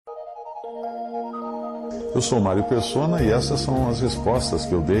Eu sou Mário Persona e essas são as respostas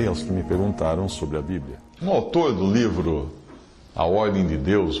que eu dei aos que me perguntaram sobre a Bíblia. O autor do livro A Ordem de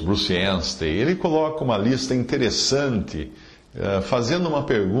Deus, Bruce Anstey, ele coloca uma lista interessante, fazendo uma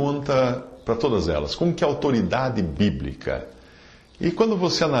pergunta para todas elas. Como que é a autoridade bíblica? E quando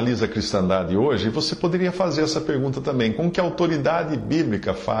você analisa a cristandade hoje, você poderia fazer essa pergunta também. Como que a autoridade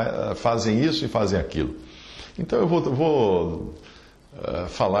bíblica fazem isso e fazem aquilo? Então eu vou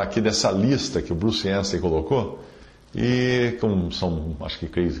falar aqui dessa lista que o Bruce Anstey colocou, e como são, acho que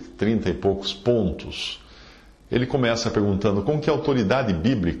 30 e poucos pontos, ele começa perguntando com que autoridade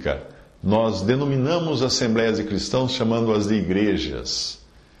bíblica nós denominamos assembleias de cristãos chamando-as de igrejas.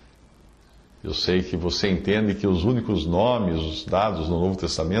 Eu sei que você entende que os únicos nomes dados no Novo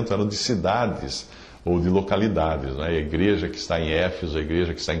Testamento eram de cidades ou de localidades, né? A igreja que está em Éfeso, a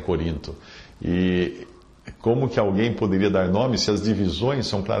igreja que está em Corinto. E como que alguém poderia dar nome se as divisões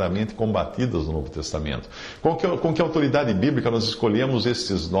são claramente combatidas no Novo Testamento? Com que autoridade bíblica nós escolhemos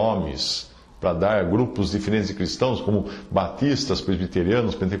estes nomes para dar a grupos diferentes de cristãos, como batistas,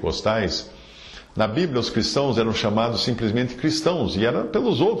 presbiterianos, pentecostais? Na Bíblia, os cristãos eram chamados simplesmente cristãos, e era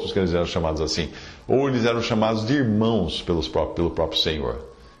pelos outros que eles eram chamados assim. Ou eles eram chamados de irmãos pelo próprio Senhor.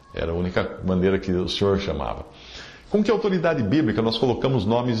 Era a única maneira que o Senhor chamava. Com que autoridade bíblica nós colocamos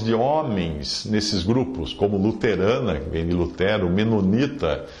nomes de homens nesses grupos, como luterana, que vem de Lutero,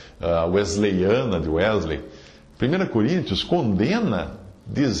 menonita, wesleyana, de Wesley? 1 Coríntios condena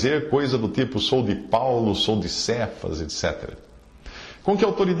dizer coisa do tipo, sou de Paulo, sou de Cefas, etc. Com que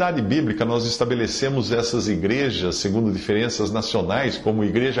autoridade bíblica nós estabelecemos essas igrejas segundo diferenças nacionais, como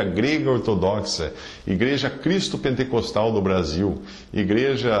Igreja Grega Ortodoxa, Igreja Cristo Pentecostal do Brasil,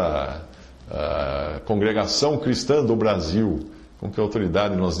 Igreja Congregação Cristã do Brasil? Com que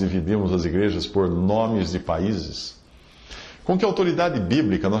autoridade nós dividimos as igrejas por nomes de países? Com que autoridade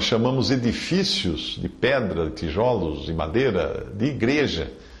bíblica nós chamamos edifícios de pedra, de tijolos e madeira de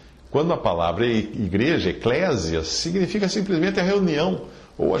igreja, quando a palavra igreja, eclésia, significa simplesmente a reunião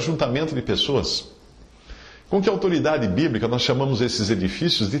ou ajuntamento de pessoas? Com que autoridade bíblica nós chamamos esses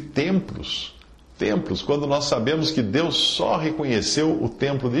edifícios de templos? Templos, quando nós sabemos que Deus só reconheceu o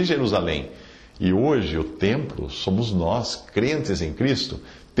templo de Jerusalém. E hoje o templo somos nós, crentes em Cristo,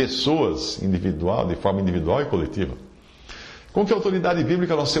 pessoas de forma individual e coletiva. Com que autoridade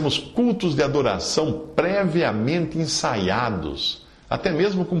bíblica nós temos cultos de adoração previamente ensaiados, até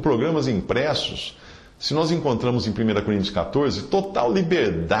mesmo com programas impressos? Se nós encontramos em 1 Coríntios 14 total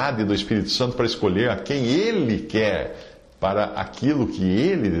liberdade do Espírito Santo para escolher a quem Ele quer para aquilo que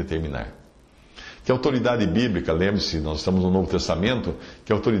Ele determinar. Que autoridade bíblica, lembre-se, nós estamos no Novo Testamento,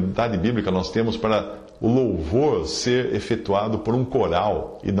 que autoridade bíblica nós temos para o louvor ser efetuado por um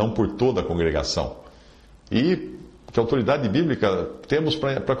coral e não por toda a congregação. E que autoridade bíblica temos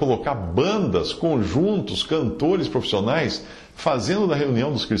para colocar bandas, conjuntos, cantores profissionais, fazendo da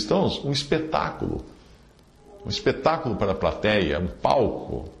reunião dos cristãos um espetáculo para a plateia, um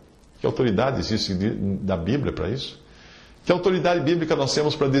palco. Que autoridade existe da Bíblia para isso? Que autoridade bíblica nós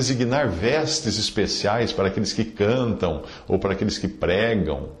temos para designar vestes especiais para aqueles que cantam ou para aqueles que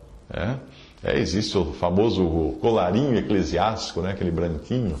pregam? Existe o famoso colarinho eclesiástico, né? Aquele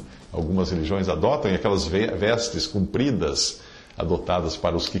branquinho. Algumas religiões adotam, e aquelas vestes compridas adotadas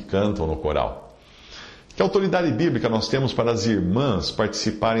para os que cantam no coral. Que autoridade bíblica nós temos para as irmãs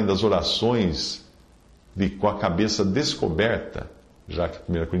participarem das orações com a cabeça descoberta? Já que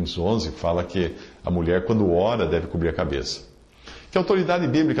 1 Coríntios 11 fala que a mulher, quando ora, deve cobrir a cabeça. Que autoridade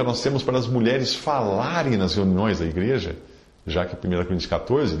bíblica nós temos para as mulheres falarem nas reuniões da igreja? Já que 1 Coríntios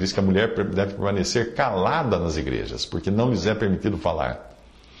 14 diz que a mulher deve permanecer calada nas igrejas, porque não lhes é permitido falar.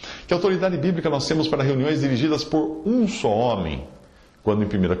 Que autoridade bíblica nós temos para reuniões dirigidas por um só homem? Quando em 1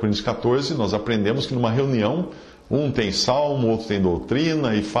 Coríntios 14 nós aprendemos que numa reunião, um tem salmo, outro tem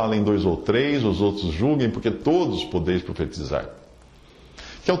doutrina, e falem 2 ou 3, os outros julguem, porque todos podeis profetizar.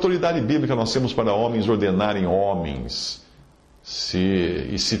 Que autoridade bíblica nós temos para homens ordenarem homens?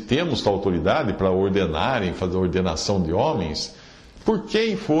 Se temos tal autoridade para ordenarem, fazer ordenação de homens, por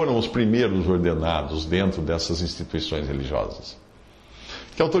quem foram os primeiros ordenados dentro dessas instituições religiosas?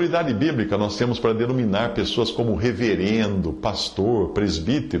 Que autoridade bíblica nós temos para denominar pessoas como reverendo, pastor,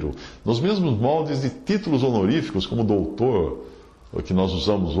 presbítero, nos mesmos moldes de títulos honoríficos como doutor, o que nós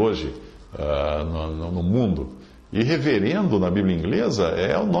usamos hoje no mundo? E reverendo na Bíblia inglesa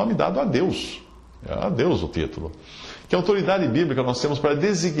é o nome dado a Deus. É a Deus o título. Que autoridade bíblica nós temos para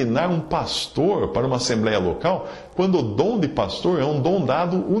designar um pastor para uma assembleia local, quando o dom de pastor é um dom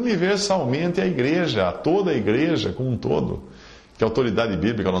dado universalmente à igreja, a toda a igreja como um todo? Que autoridade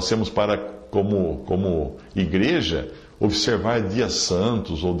bíblica nós temos para, como igreja, observar dias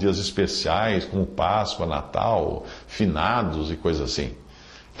santos ou dias especiais, como Páscoa, Natal, finados e coisas assim?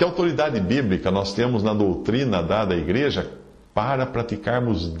 Que autoridade bíblica nós temos na doutrina dada à igreja para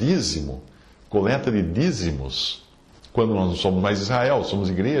praticarmos dízimo, coleta de dízimos, quando nós não somos mais Israel, somos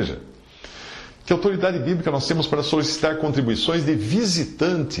igreja? Que autoridade bíblica nós temos para solicitar contribuições de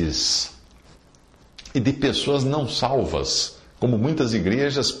visitantes e de pessoas não salvas, como muitas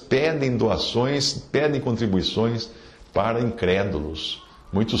igrejas pedem doações, pedem contribuições para incrédulos.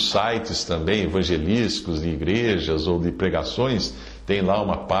 Muitos sites também evangelísticos de igrejas ou de pregações têm lá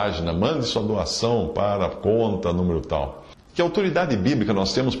uma página, mande sua doação para a conta, número tal. Que autoridade bíblica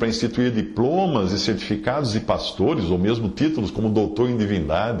nós temos para instituir diplomas e certificados de pastores, ou mesmo títulos como doutor em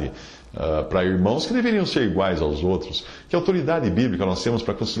divindade, para irmãos que deveriam ser iguais aos outros? Que autoridade bíblica nós temos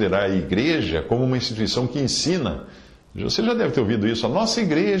para considerar a igreja como uma instituição que ensina? Você já deve ter ouvido isso. A nossa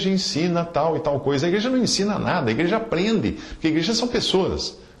igreja ensina tal e tal coisa. A igreja não ensina nada, a igreja aprende, porque a igreja são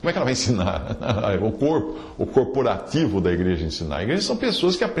pessoas. Como é que ela vai ensinar? O corporativo da igreja ensinar. A igreja são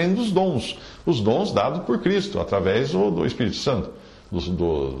pessoas que aprendem os dons dados por Cristo, através do Espírito Santo,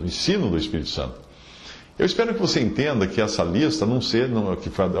 do ensino do Espírito Santo. Eu espero que você entenda que essa lista,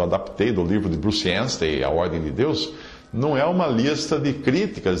 que eu adaptei do livro de Bruce Anstey, A Ordem de Deus, não é uma lista de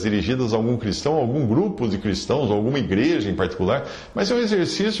críticas dirigidas a algum cristão, a algum grupo de cristãos, a alguma igreja em particular, mas é um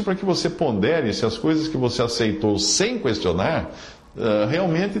exercício para que você pondere se as coisas que você aceitou sem questionar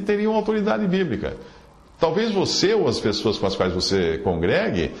realmente teriam autoridade bíblica. Talvez você ou as pessoas com as quais você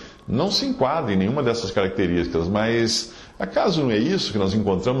congregue não se enquadrem em nenhuma dessas características, mas acaso não é isso que nós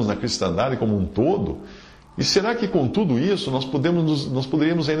encontramos na cristandade como um todo? E será que com tudo isso nós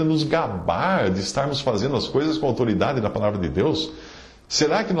poderíamos ainda nos gabar de estarmos fazendo as coisas com a autoridade da palavra de Deus?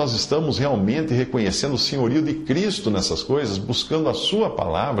 Será que nós estamos realmente reconhecendo o senhorio de Cristo nessas coisas, buscando a sua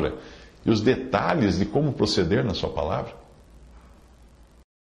palavra e os detalhes de como proceder na sua palavra?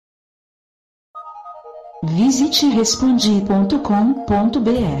 Visite respondi.com.br.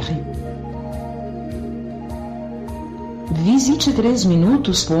 Visite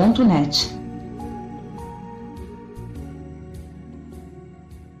 3minutos.net.